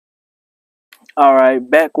Alright,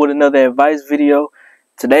 back with another advice video.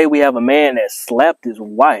 Today we have a man that slapped his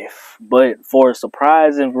wife, but for a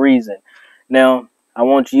surprising reason. Now, I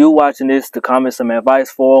want you watching this to comment some advice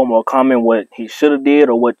for him or comment what he should have did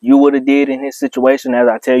or what you would have did in his situation as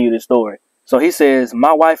I tell you the story. So he says,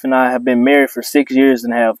 my wife and I have been married for 6 years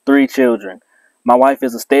and have 3 children. My wife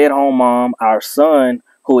is a stay-at-home mom. Our son,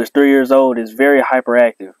 who is 3 years old, is very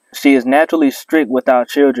hyperactive. She is naturally strict with our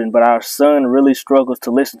children, but our son really struggles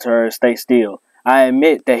to listen to her and stay still. I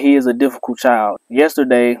admit that he is a difficult child.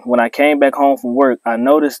 Yesterday, when I came back home from work, I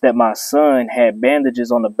noticed that my son had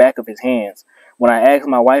bandages on the back of his hands. When I asked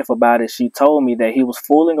my wife about it, she told me that he was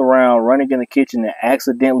fooling around, running in the kitchen, and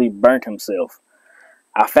accidentally burnt himself.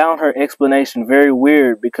 I found her explanation very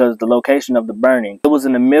weird because the location of the burning. It was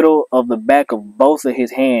in the middle of the back of both of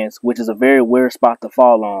his hands, which is a very weird spot to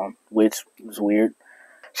fall on, which was weird.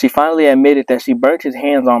 She finally admitted that she burnt his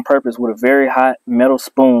hands on purpose with a very hot metal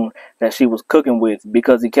spoon that she was cooking with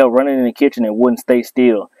because he kept running in the kitchen and wouldn't stay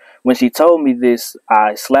still. When she told me this,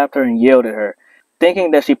 I slapped her and yelled at her.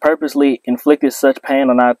 Thinking that she purposely inflicted such pain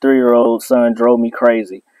on our 3-year-old son drove me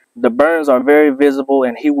crazy. The burns are very visible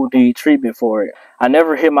and he will need treatment for it. I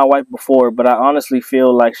never hit my wife before, but I honestly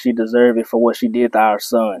feel like she deserved it for what she did to our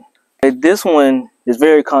son. This one is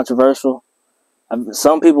very controversial.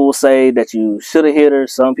 Some people will say that you should have hit her.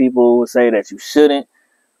 Some people will say that you shouldn't.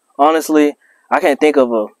 Honestly, I can't think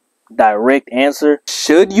of a direct answer.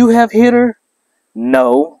 Should you have hit her?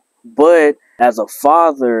 No. But as a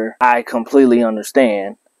father, I completely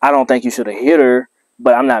understand. I don't think you should have hit her,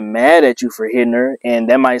 but I'm not mad at you for hitting her. And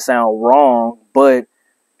that might sound wrong, but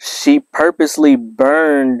she purposely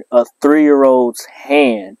burned a 3-year-old's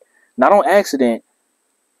hand. Not on accident,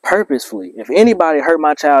 purposefully. If anybody hurt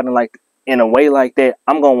my child in a way like that,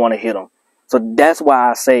 I'm going to want to hit them. So that's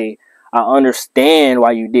why I say I understand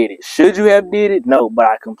why you did it. Should you have did it? No, but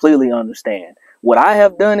I completely understand. Would I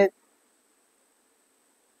have done it?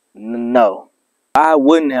 No. I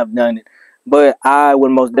wouldn't have done it, but I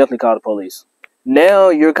would most definitely call the police. Now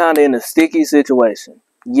you're kind of in a sticky situation.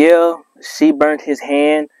 Yeah, she burnt his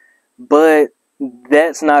hand, but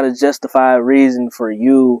that's not a justified reason for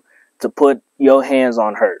you to put your hands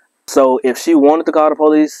on her. So if she wanted to call the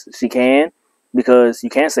police, she can, because you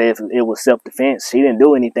can't say if it was self-defense. She didn't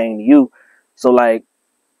do anything to you. So like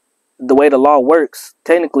the way the law works,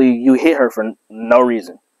 technically you hit her for no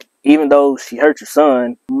reason. Even though she hurt your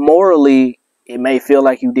son, morally it may feel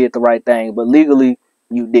like you did the right thing, but legally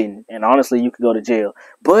you didn't. And honestly, you could go to jail.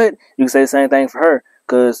 But you can say the same thing for her,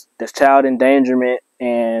 because there's child endangerment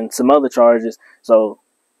and some other charges. So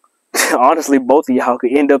honestly, both of y'all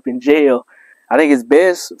could end up in jail. I think it's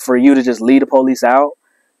best for you to just leave the police out,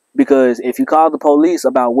 because if you call the police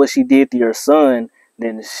about what she did to your son,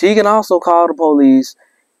 then she can also call the police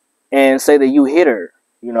and say that you hit her.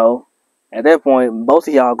 You know, at that point, both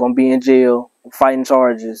of y'all gonna be in jail fighting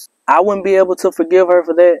charges. I wouldn't be able to forgive her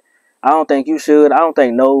for that. I don't think you should. I don't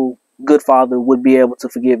think no good father would be able to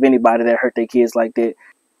forgive anybody that hurt their kids like that.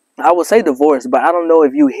 I would say divorce, but I don't know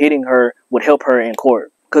if you hitting her would help her in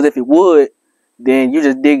court. Because if it would, then you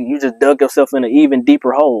just dug yourself in an even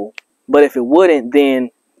deeper hole. But if it wouldn't, then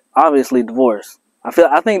obviously divorce.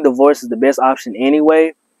 I think divorce is the best option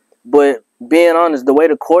anyway. But being honest, the way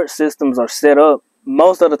the court systems are set up,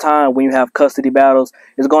 most of the time when you have custody battles,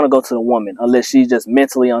 it's going to go to the woman unless she's just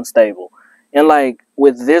mentally unstable. And like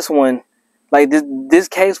with this one, like this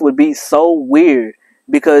case would be so weird,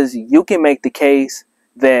 because you can make the case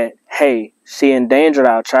that, hey, she endangered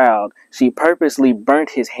our child. She purposely burnt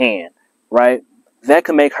his hand, right? That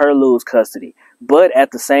could make her lose custody. But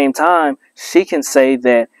at the same time, she can say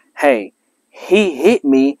that, hey, he hit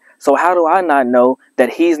me, so how do I not know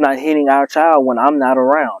that he's not hitting our child when I'm not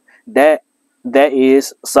around? That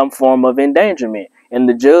is some form of endangerment. And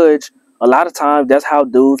the judge, a lot of times, that's how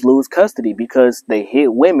dudes lose custody, because they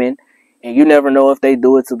hit women and you never know if they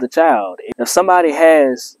do it to the child. If somebody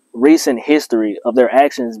has recent history of their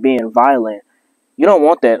actions being violent, you don't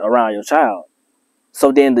want that around your child.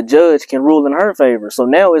 So then the judge can rule in her favor. So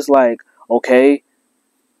now it's like, okay,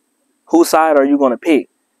 whose side are you going to pick?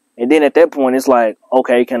 And then at that point, it's like,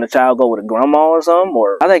 okay, can the child go with a grandma or something?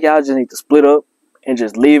 Or I think y'all just need to split up and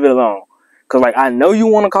just leave it alone. Because like, I know you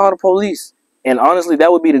want to call the police, and honestly,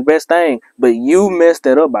 that would be the best thing. But you messed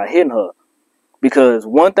that up by hitting her. Because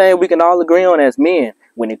one thing we can all agree on as men,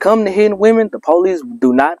 when it comes to hitting women, the police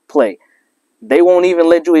do not play. They won't even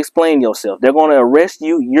let you explain yourself. They're going to arrest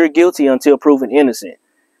you. You're guilty until proven innocent.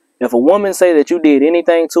 If a woman say that you did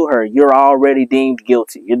anything to her, you're already deemed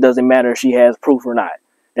guilty. It doesn't matter if she has proof or not.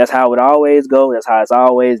 That's how it always goes. That's how it's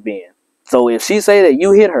always been. So if she say that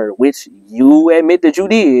you hit her, which you admit that you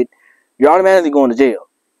did, you're automatically going to jail.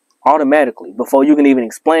 automatically before you can even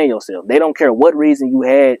explain yourself. They don't care what reason you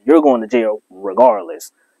had, you're going to jail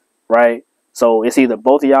regardless, right? So it's either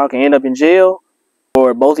both of y'all can end up in jail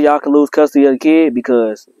or both of y'all can lose custody of the kid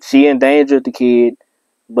because she endangered the kid,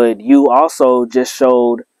 but you also just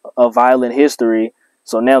showed a violent history.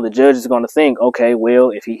 So now the judge is going to think, okay, well,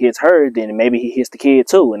 if he hits her, then maybe he hits the kid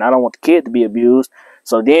too. And I don't want the kid to be abused.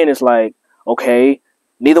 So then it's like, okay,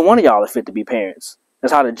 neither one of y'all are fit to be parents.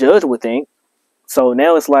 That's how the judge would think. So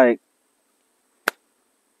now it's like,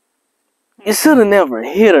 you should have never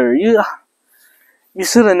hit her. You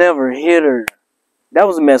should have never hit her. That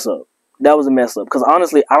was a mess up. That was a mess up. Because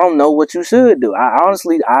honestly, I don't know what you should do. I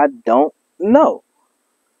don't know.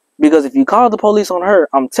 Because if you call the police on her,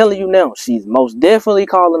 I'm telling you now, she's most definitely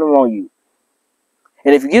calling them on you.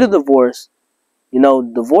 And if you get a divorce,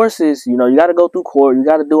 divorces, you got to go through court. You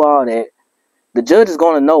got to do all that. The judge is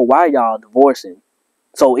going to know why y'all divorcing.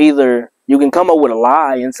 So either you can come up with a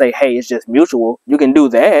lie and say, hey, it's just mutual. You can do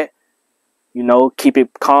that. Keep it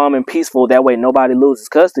calm and peaceful. That way nobody loses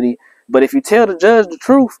custody. But if you tell the judge the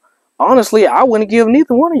truth, honestly, I wouldn't give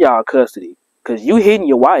neither one of y'all custody. Because you hitting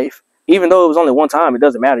your wife. Even though it was only one time, it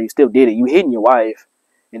doesn't matter. You still did it. You hitting your wife.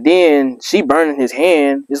 And then she burning his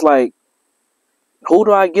hand. It's like, who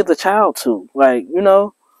do I give the child to?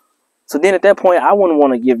 So then at that point, I wouldn't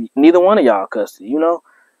want to give neither one of y'all custody,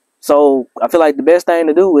 So I feel like the best thing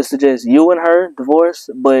to do is to just you and her divorce,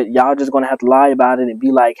 but y'all just going to have to lie about it and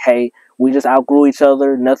be like, hey, we just outgrew each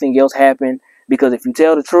other. Nothing else happened. Because if you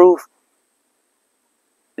tell the truth,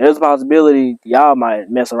 there's a possibility y'all might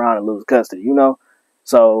mess around and lose custody,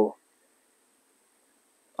 So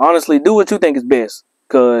honestly, do what you think is best,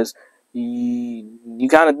 because you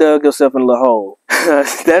kind of dug yourself in a little hole.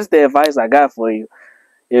 That's the advice I got for you,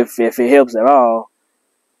 if it helps at all.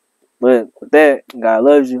 But with that, God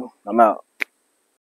loves you. I'm out.